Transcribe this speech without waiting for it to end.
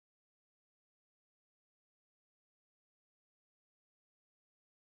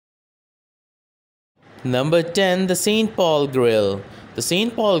Number 10. The St. Paul Grill. The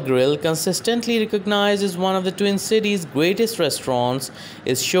St. Paul Grill, consistently recognized as one of the Twin Cities' greatest restaurants,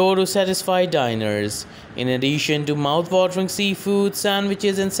 is sure to satisfy diners. In addition to mouth-watering seafood,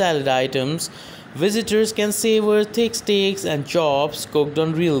 sandwiches, and salad items, visitors can savor thick steaks and chops cooked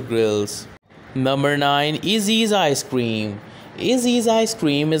on real grills. Number 9. Izzy's Ice Cream. Izzy's Ice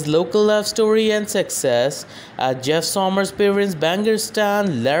Cream is local love story and success. At Jeff Sommer's parents' banger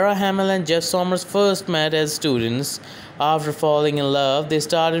stand, Lara Hamill and Jeff Somers first met as students. After falling in love, they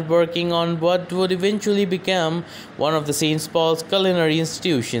started working on what would eventually become one of the St. Paul's culinary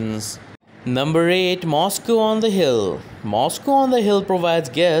institutions. Number 8. Moscow on the Hill. Moscow on the Hill provides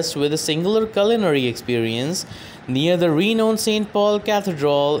guests with a singular culinary experience. Near the renowned St. Paul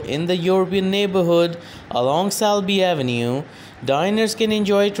Cathedral in the European neighborhood along Selby Avenue, diners can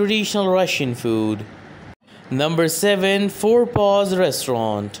enjoy traditional Russian food. Number 7. Four Paws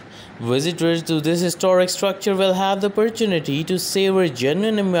Restaurant. Visitors to this historic structure will have the opportunity to savor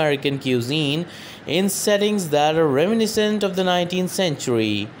genuine American cuisine in settings that are reminiscent of the 19th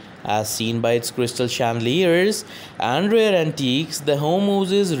century. As seen by its crystal chandeliers and rare antiques, the home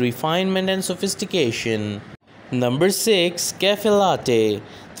oozes refinement and sophistication. Number 6. Cafe Latte.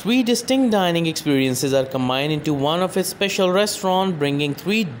 Three distinct dining experiences are combined into one of its special restaurants, bringing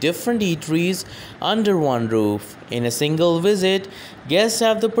three different eateries under one roof. In a single visit, guests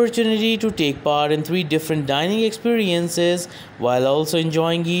have the opportunity to take part in three different dining experiences while also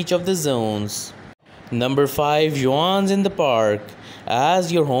enjoying each of the zones. Number 5. Joanne's in the Park.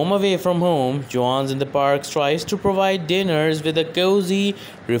 As your home away from home, Joanne's in the Park strives to provide dinners with a cozy,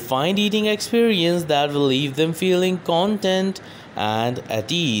 refined eating experience that will leave them feeling content and at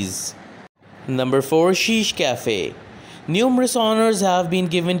ease. Number 4. Sheesh Cafe. Numerous honors have been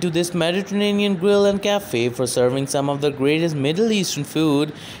given to this Mediterranean grill and cafe for serving some of the greatest Middle Eastern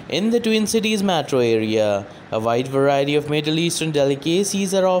food in the Twin Cities metro area. A wide variety of Middle Eastern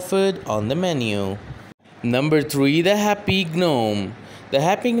delicacies are offered on the menu. Number 3. The Happy Gnome. The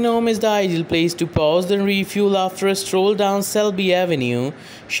Happy Gnome is the ideal place to pause and refuel after a stroll down Selby Avenue.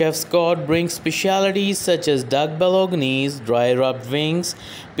 Chef Scott brings specialties such as duck bolognese, dry rubbed wings,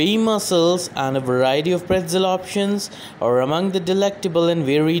 pea mussels, and a variety of pretzel options are among the delectable and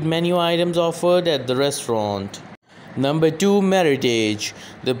varied menu items offered at the restaurant. Number 2. Meritage.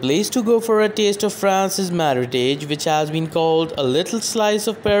 The place to go for a taste of France is Meritage, which has been called a little slice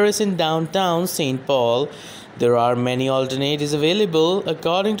of Paris in downtown St. Paul. There are many alternatives available,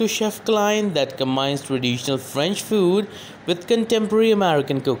 according to Chef Klein, that combines traditional French food with contemporary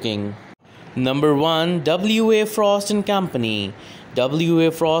American cooking. Number 1. W.A. Frost & Company.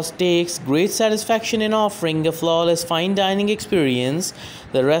 W.A. Frost takes great satisfaction in offering a flawless fine dining experience.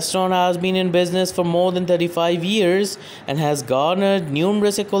 The restaurant has been in business for more than 35 years and has garnered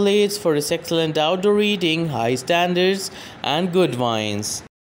numerous accolades for its excellent outdoor eating, high standards, and good wines.